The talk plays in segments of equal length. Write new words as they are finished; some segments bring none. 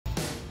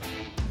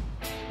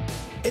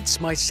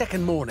It's my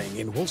second morning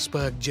in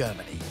Wolfsburg,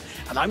 Germany,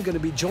 and I'm going to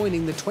be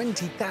joining the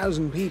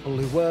 20,000 people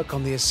who work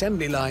on the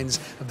assembly lines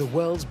of the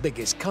world's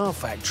biggest car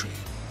factory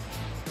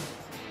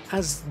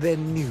as their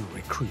new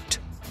recruit.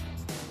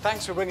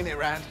 Thanks for bringing it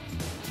round.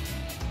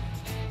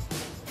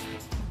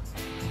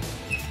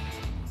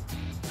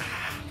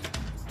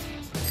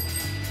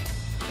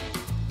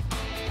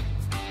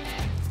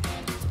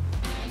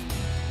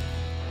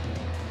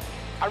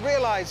 I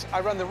realise I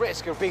run the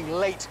risk of being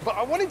late, but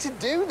I wanted to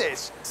do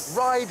this.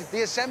 Ride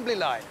the assembly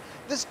line.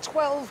 There's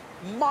 12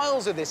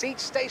 miles of this. Each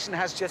station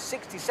has just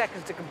 60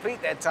 seconds to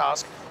complete their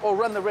task or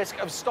run the risk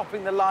of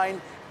stopping the line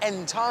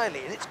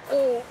entirely. And it's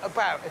all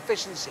about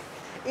efficiency.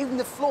 Even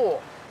the floor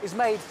is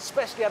made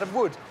specially out of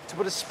wood to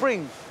put a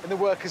spring in the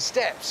workers'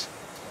 steps.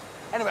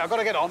 Anyway, I've got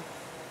to get on.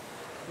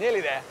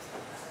 Nearly there.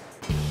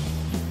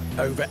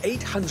 Over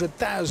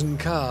 800,000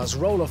 cars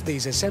roll off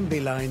these assembly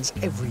lines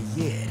every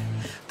year.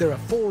 There are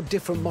 4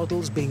 different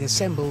models being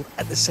assembled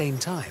at the same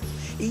time,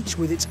 each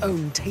with its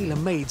own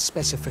tailor-made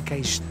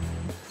specification.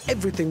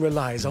 Everything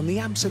relies on the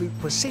absolute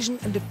precision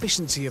and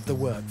efficiency of the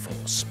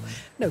workforce.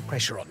 No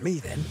pressure on me,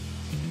 then.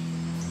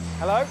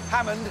 Hello,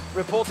 Hamond,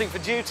 reporting for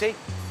duty.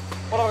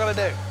 What have I got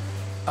to do?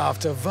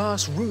 After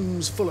vast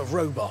rooms full of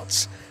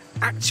robots,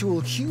 actual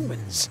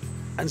humans,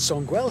 and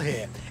Songwell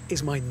here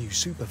is my new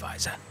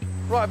supervisor.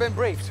 Right, I've been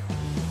briefed.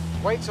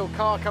 Wait till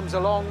car comes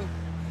along,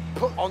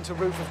 put onto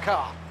roof of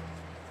car.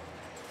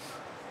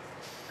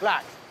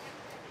 Black.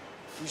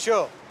 You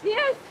sure?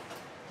 Yes.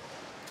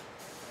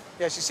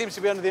 Yeah, she seems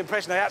to be under the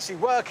impression I actually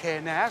work here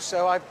now,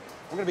 so I'm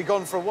going to be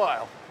gone for a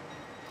while.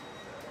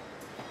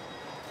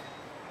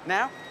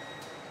 Now?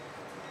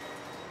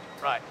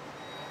 Right.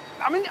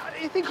 I mean,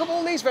 you think of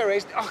all these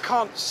variations. I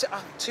can't.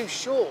 I'm too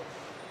short.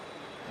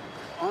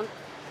 1,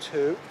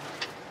 2.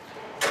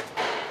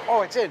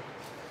 Oh, it's in.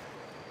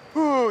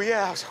 Ooh,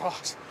 yeah.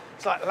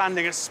 It's like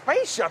landing a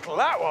space shuttle,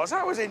 that was.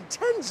 That was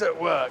intense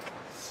at work.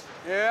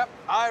 Yeah,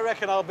 I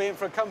reckon I'll be in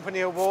for a company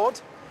award.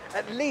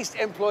 At least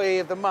Employee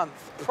of the Month.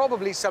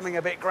 Probably something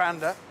a bit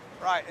grander.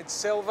 Right, it's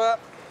silver.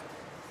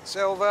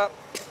 Silver.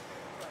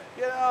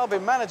 Yeah, I'll be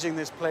managing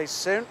this place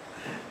soon.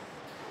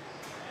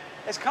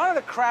 It's kind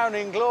of the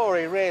crowning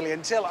glory, really,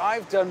 until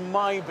I've done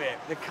my bit.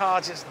 The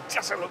car just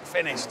doesn't look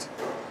finished.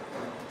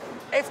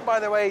 If, by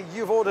the way,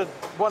 you've ordered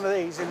one of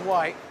these in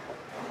white,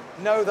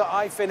 know that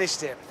I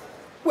finished it.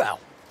 Well,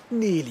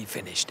 nearly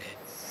finished it.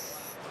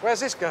 Where's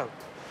this go?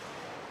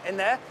 In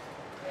there?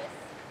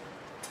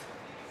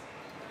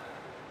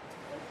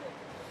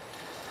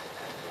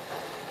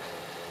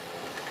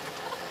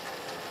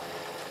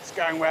 It's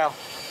going well.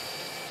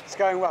 It's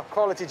going well.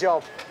 Quality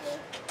job.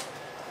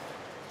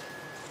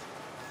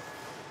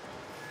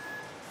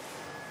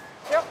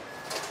 Yep.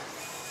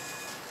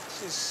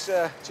 She's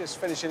just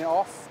finishing it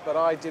off, but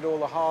I did all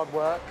the hard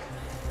work.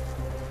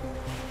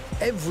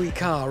 Every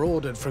car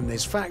ordered from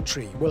this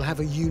factory will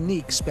have a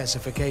unique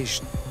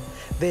specification.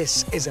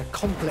 This is a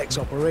complex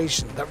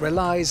operation that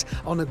relies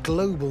on a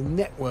global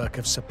network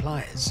of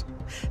suppliers.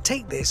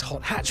 Take this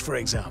hot hatch, for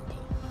example.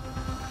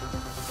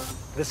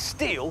 The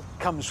steel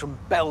comes from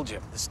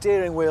Belgium, the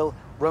steering wheel,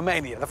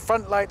 Romania, the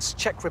front lights,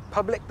 Czech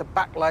Republic, the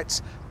back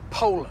lights,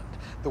 Poland.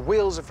 The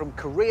wheels are from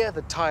Korea,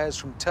 the tyres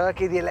from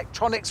Turkey, the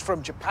electronics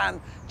from Japan,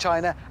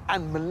 China,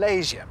 and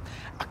Malaysia.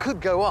 I could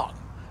go on,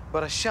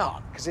 but I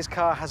shan't, because this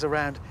car has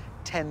around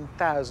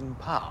 10,000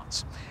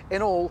 parts.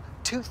 In all,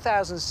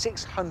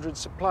 2,600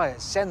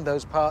 suppliers send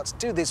those parts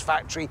to this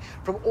factory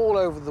from all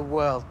over the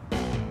world.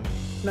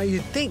 Now,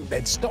 you'd think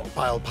they'd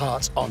stockpile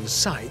parts on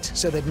site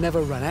so they'd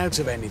never run out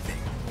of anything,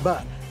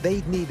 but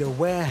they'd need a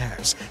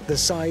warehouse the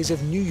size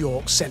of New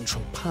York's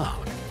Central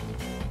Park.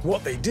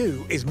 What they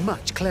do is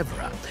much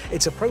cleverer.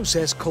 It's a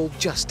process called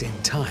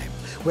just-in-time,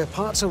 where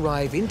parts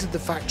arrive into the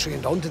factory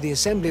and onto the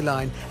assembly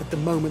line at the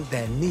moment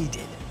they're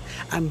needed.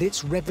 And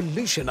it's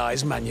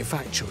revolutionized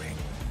manufacturing.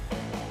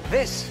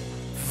 This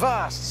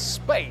vast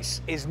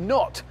space is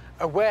not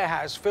a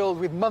warehouse filled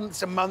with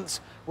months and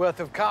months worth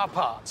of car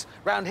parts.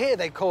 Round here,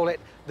 they call it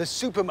the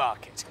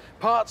supermarket.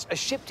 Parts are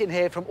shipped in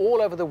here from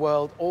all over the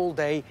world, all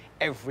day,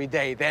 every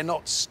day. They're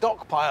not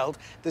stockpiled.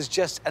 There's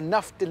just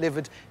enough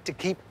delivered to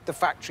keep the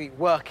factory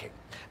working.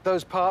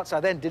 Those parts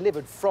are then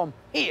delivered from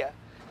here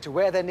to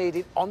where they're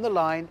needed on the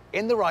line,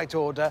 in the right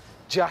order,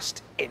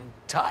 just in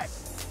time.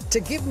 To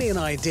give me an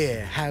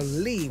idea how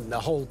lean the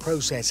whole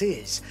process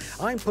is,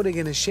 I'm putting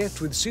in a shift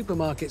with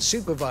supermarket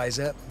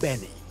supervisor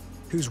Benny,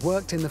 who's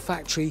worked in the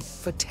factory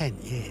for 10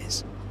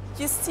 years.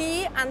 You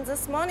see on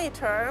this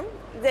monitor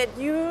that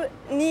you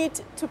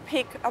need to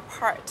pick a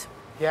part.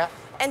 Yeah.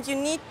 And you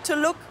need to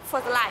look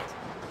for the light.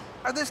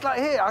 Oh, this light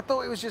here, I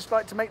thought it was just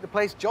like to make the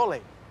place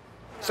jolly.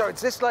 So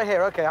it's this light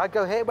here, OK, I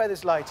go here where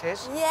this light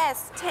is.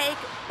 Yes, take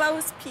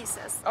both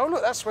pieces. Oh,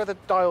 look, that's where the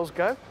dials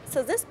go.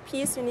 So this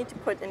piece you need to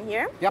put in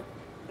here. Yep.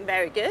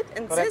 Very good.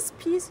 And Got this it.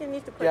 piece you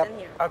need to put Yep. in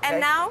here. Okay. And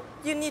now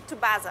you need to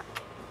buzzer.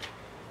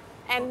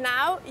 And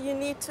now you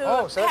need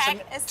to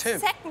pack a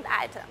second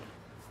item.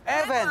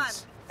 Air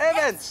vents. Air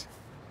vents.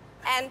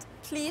 And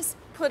please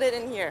put it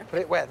in here. Put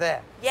it where?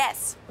 There?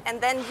 Yes.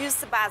 And then use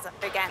the buzzer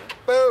again.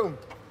 Boom.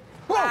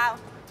 Wow.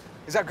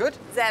 Is that good?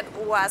 That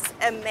was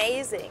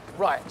amazing.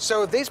 Right,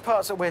 so these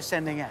parts that we're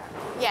sending out,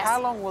 yes.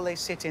 How long will they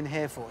sit in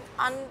here for?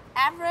 On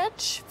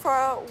average,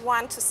 for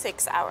 1 to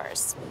 6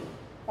 hours.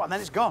 Well, and then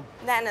it's gone?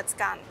 Then it's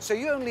gone. So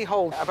you only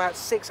hold about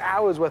 6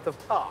 hours worth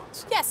of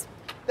parts? Yes.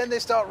 Then they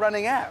start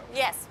running out?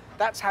 Yes.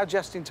 That's how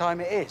just in time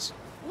it is?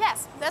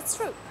 Yes, that's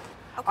true.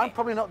 Okay. I'm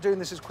probably not doing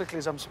this as quickly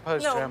as I'm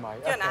supposed to, am I?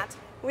 No, you're not.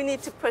 We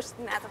need to push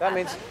the net. That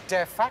means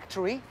der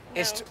Factory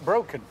ist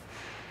broken.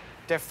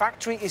 Der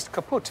Factory ist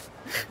kaputt.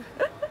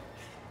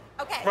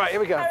 Okay. Right, here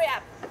we go. Hurry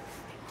up.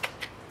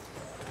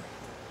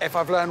 If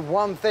I've learned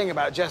one thing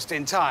about just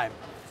in time,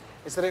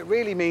 it's that it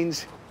really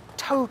means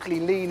totally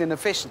lean and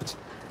efficient.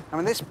 I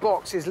mean, this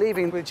box is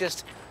leaving with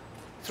just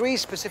 3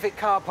 specific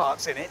car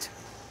parts in it,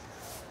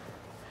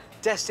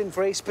 destined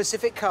for a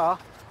specific car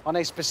on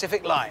a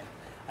specific line.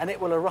 And it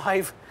will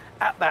arrive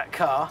at that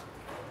car,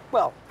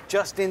 well,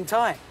 just in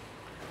time.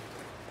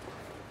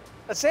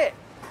 That's it.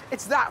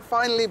 It's that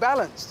finely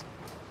balanced.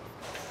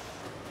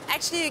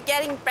 Actually, you're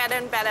getting better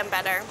and better and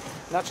better.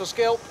 Natural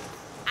skill.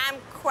 I'm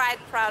quite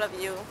proud of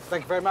you.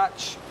 Thank you very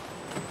much.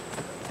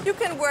 You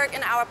can work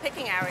in our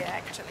picking area,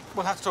 actually.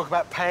 We'll have to talk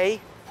about pay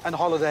and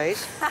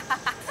holidays.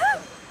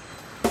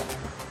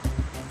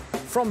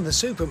 From the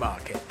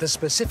supermarket, the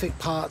specific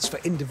parts for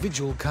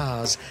individual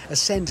cars are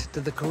sent to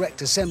the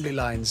correct assembly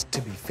lines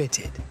to be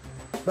fitted.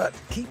 But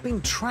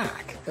keeping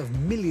track of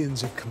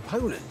millions of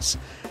components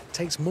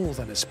takes more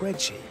than a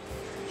spreadsheet.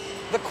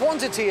 The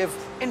quantity of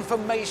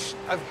information,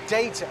 of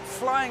data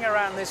flying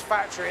around this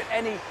factory at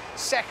any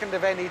second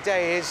of any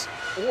day is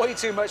way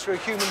too much for a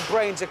human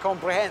brain to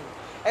comprehend.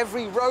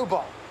 Every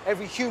robot,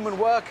 every human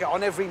worker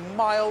on every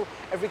mile,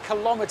 every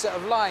kilometre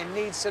of line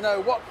needs to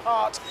know what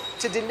part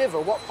to deliver,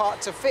 what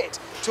part to fit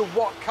to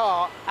what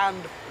car and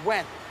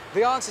when.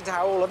 The answer to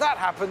how all of that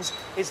happens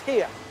is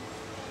here.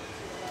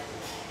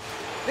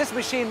 This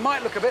machine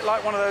might look a bit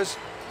like one of those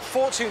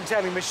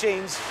fortune-telling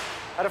machines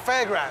at a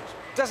fairground.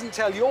 Doesn't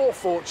tell your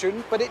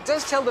fortune, but it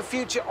does tell the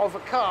future of a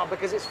car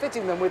because it's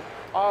fitting them with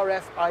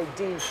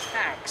RFID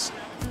tags.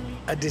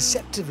 A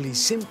deceptively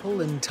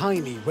simple and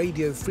tiny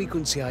radio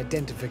frequency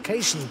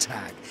identification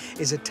tag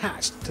is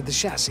attached to the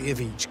chassis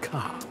of each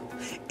car.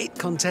 It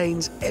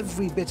contains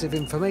every bit of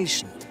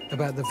information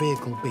about the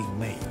vehicle being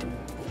made.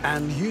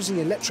 And using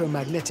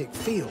electromagnetic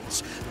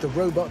fields, the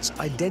robots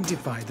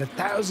identify the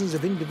thousands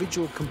of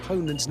individual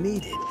components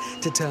needed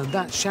to turn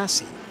that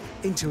chassis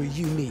into a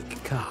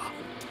unique car.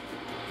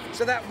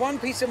 So that one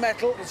piece of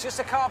metal is just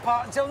a car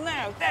part until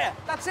now. There,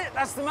 that's it,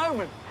 that's the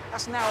moment.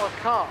 That's now a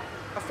car,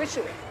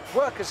 officially.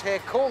 Workers here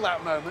call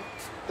that moment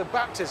the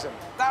baptism.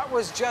 That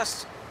was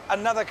just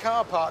another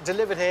car part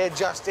delivered here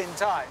just in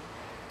time.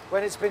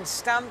 When it's been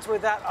stamped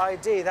with that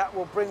ID, that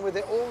will bring with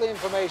it all the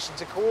information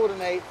to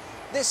coordinate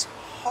this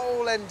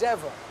whole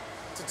endeavour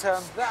to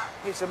turn that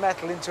piece of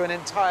metal into an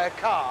entire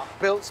car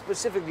built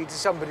specifically to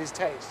somebody's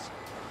taste.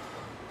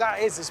 That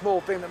is the small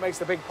thing that makes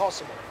the big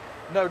possible,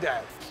 no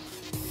doubt.